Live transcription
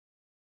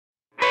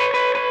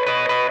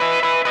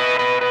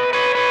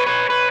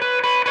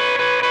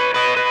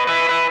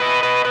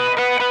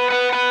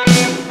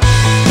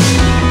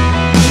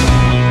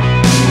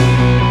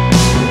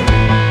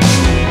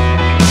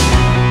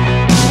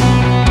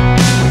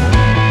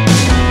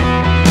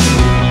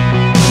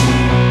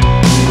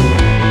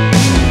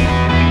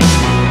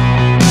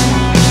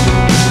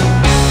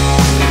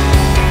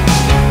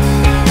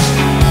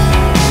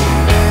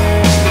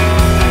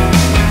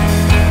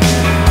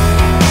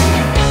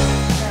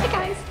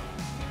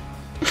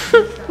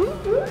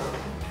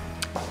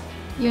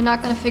You're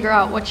not gonna figure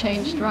out what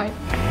changed, right?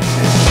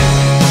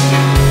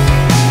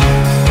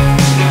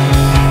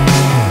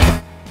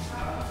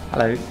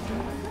 Hello.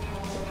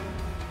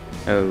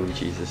 Oh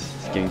Jesus,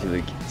 it's going to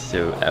look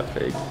so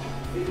epic.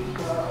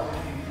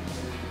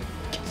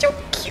 So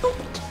cute.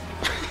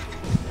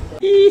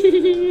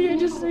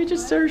 I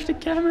just searched the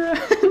camera.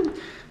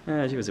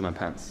 She was in my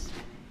pants.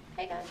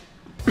 Hey guys.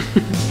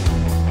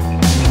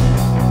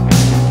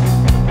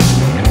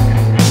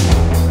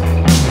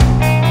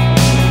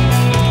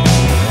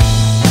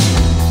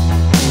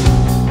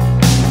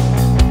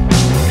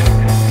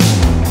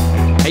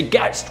 Hey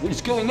guys, what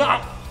is going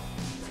on?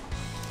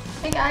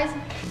 Hey guys.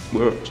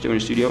 We're still in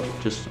the studio,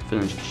 just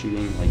finished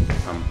shooting like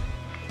I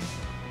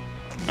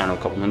don't know, a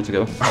couple minutes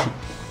ago.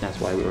 That's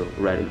why we were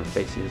red in our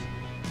faces.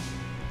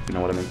 You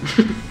know what I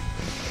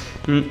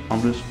mean?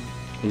 I'm just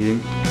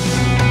eating.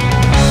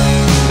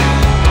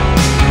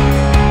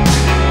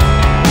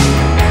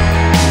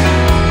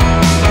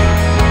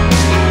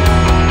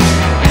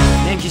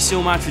 Thank you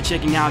so much for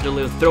checking out the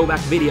little throwback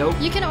video.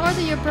 You can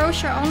order your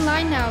brochure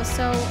online now,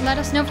 so let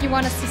us know if you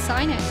want us to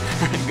sign it.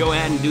 Go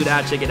ahead and do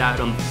that, check it out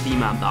on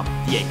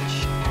thema.th.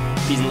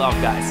 Peace and love,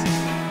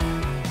 guys.